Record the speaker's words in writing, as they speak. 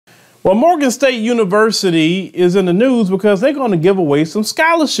Well, Morgan State University is in the news because they're going to give away some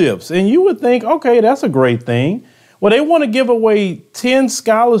scholarships. And you would think, okay, that's a great thing. Well, they want to give away 10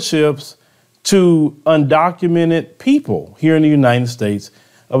 scholarships to undocumented people here in the United States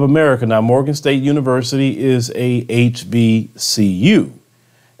of America. Now, Morgan State University is a HBCU.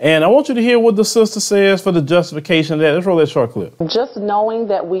 And I want you to hear what the sister says for the justification of that. Let's roll that short clip. Just knowing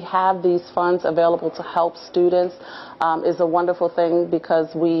that we have these funds available to help students is a wonderful thing,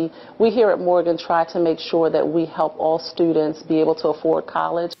 because we here at Morgan try to make sure that we help all students be able to afford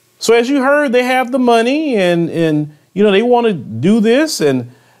college. So as you heard, they have the money and you know, they want to do this. And,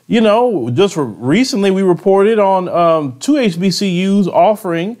 you know, just recently we reported on 2 HBCUs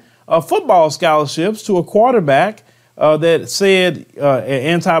offering football scholarships to a quarterback that said an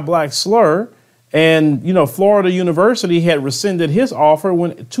anti-black slur. And, you know, Florida University had rescinded his offer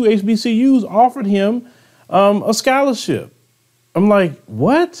when 2 HBCUs offered him a scholarship. I'm like,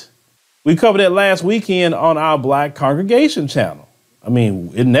 what? We covered that last weekend on our Black Congregation channel. I mean,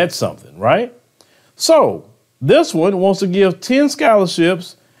 isn't that something, right? So this one wants to give 10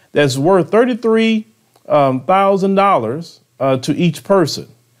 scholarships that's worth $33,000 to each person.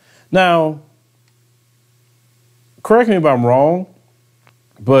 Now, correct me if I'm wrong,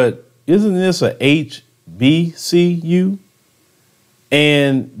 but isn't this a HBCU?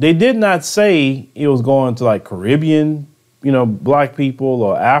 And they did not say it was going to like Caribbean, you know, black people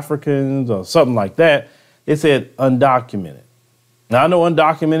or Africans or something like that. They said undocumented. Now, I know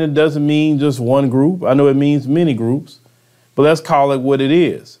undocumented doesn't mean just one group. I know it means many groups, but let's call it what it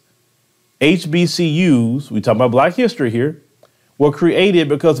is. HBCUs, we talk about Black history here, were created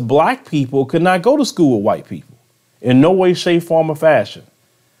because black people could not go to school with white people in no way, shape, form, or fashion.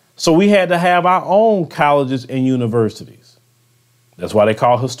 So we had to have our own colleges and universities. That's why they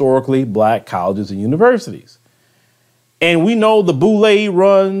call historically black colleges and universities. And we know the Boule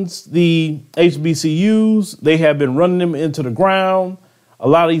runs the HBCUs. They have been running them into the ground. A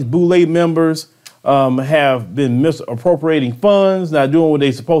lot of these Boule members have been misappropriating funds, not doing what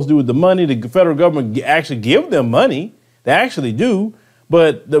they're supposed to do with the money. The federal government actually give them money. They actually do.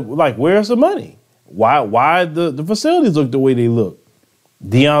 But where's the money? Why the facilities look the way they look?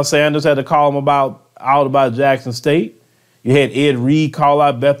 Deion Sanders had to call him out about Jackson State. You had Ed Reed call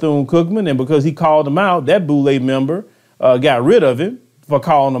out Bethune-Cookman, and because he called him out, that Boule member got rid of him for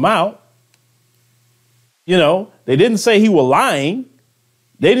calling him out. You know, they didn't say he was lying.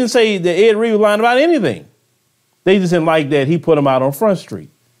 They didn't say that Ed Reed was lying about anything. They just didn't like that he put him out on Front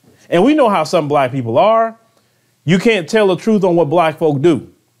Street. And we know how some black people are. You can't tell the truth on what black folk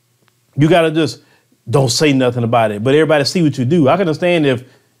do. You got to just don't say nothing about it, but everybody see what you do. I can understand if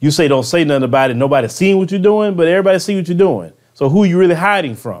you say don't say nothing about it, nobody's seeing what you're doing, but everybody see what you're doing. So who are you really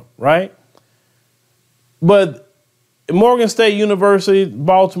hiding from, right? But Morgan State University,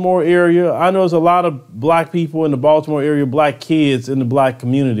 Baltimore area, I know there's a lot of black people in the Baltimore area, black kids in the black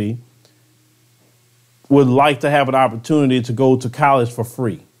community would like to have an opportunity to go to college for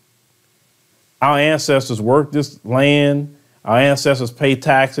free. Our ancestors worked this land. Our ancestors paid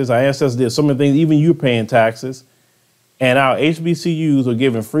taxes. Our ancestors did so many things, even you paying taxes. And our HBCUs are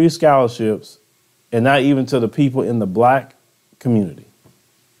giving free scholarships, and not even to the people in the black community.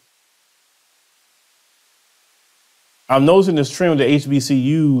 I'm noticing this trend with the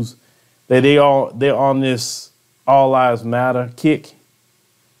HBCUs that they're on this all lives matter kick.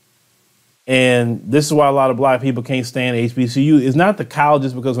 And this is why a lot of black people can't stand HBCU. It's not the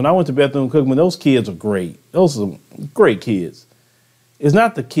colleges, because when I went to Bethune-Cookman, those kids are great. Those are great kids. It's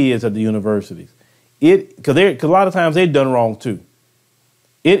not the kids at the universities. Because a lot of times they've done wrong too.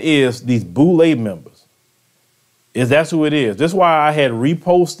 It is these Boule members. That's who it is. That's why I had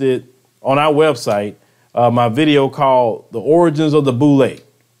reposted on our website my video called The Origins of the Boule.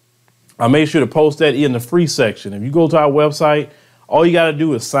 I made sure to post that in the free section. If you go to our website, all you got to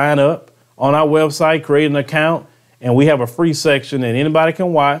do is sign up on our website, create an account, and we have a free section that anybody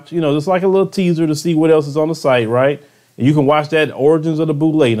can watch. You know, just like a little teaser to see what else is on the site, right? And you can watch that Origins of the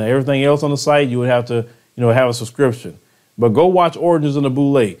Boule. Now, everything else on the site, you would have to, you know, have a subscription. But go watch Origins of the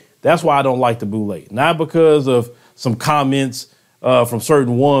Boule. That's why I don't like the Boule. Not because of some comments from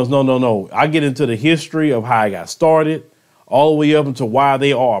certain ones. No. I get into the history of how I got started, all the way up into why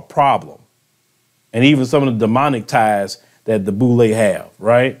they are a problem. And even some of the demonic ties that the Boule have,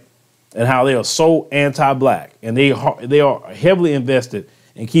 right? And how they are so anti-black. And they are heavily invested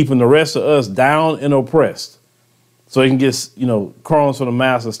in keeping the rest of us down and oppressed, so they can get, you know, crumbs from the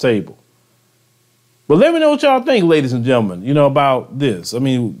master's table. But let me know what y'all think, ladies and gentlemen, you know, about this. I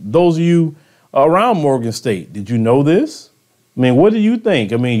mean, those of you around Morgan State, did you know this? I mean, what do you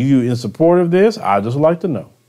think? I mean, you in support of this? I'd just like to know.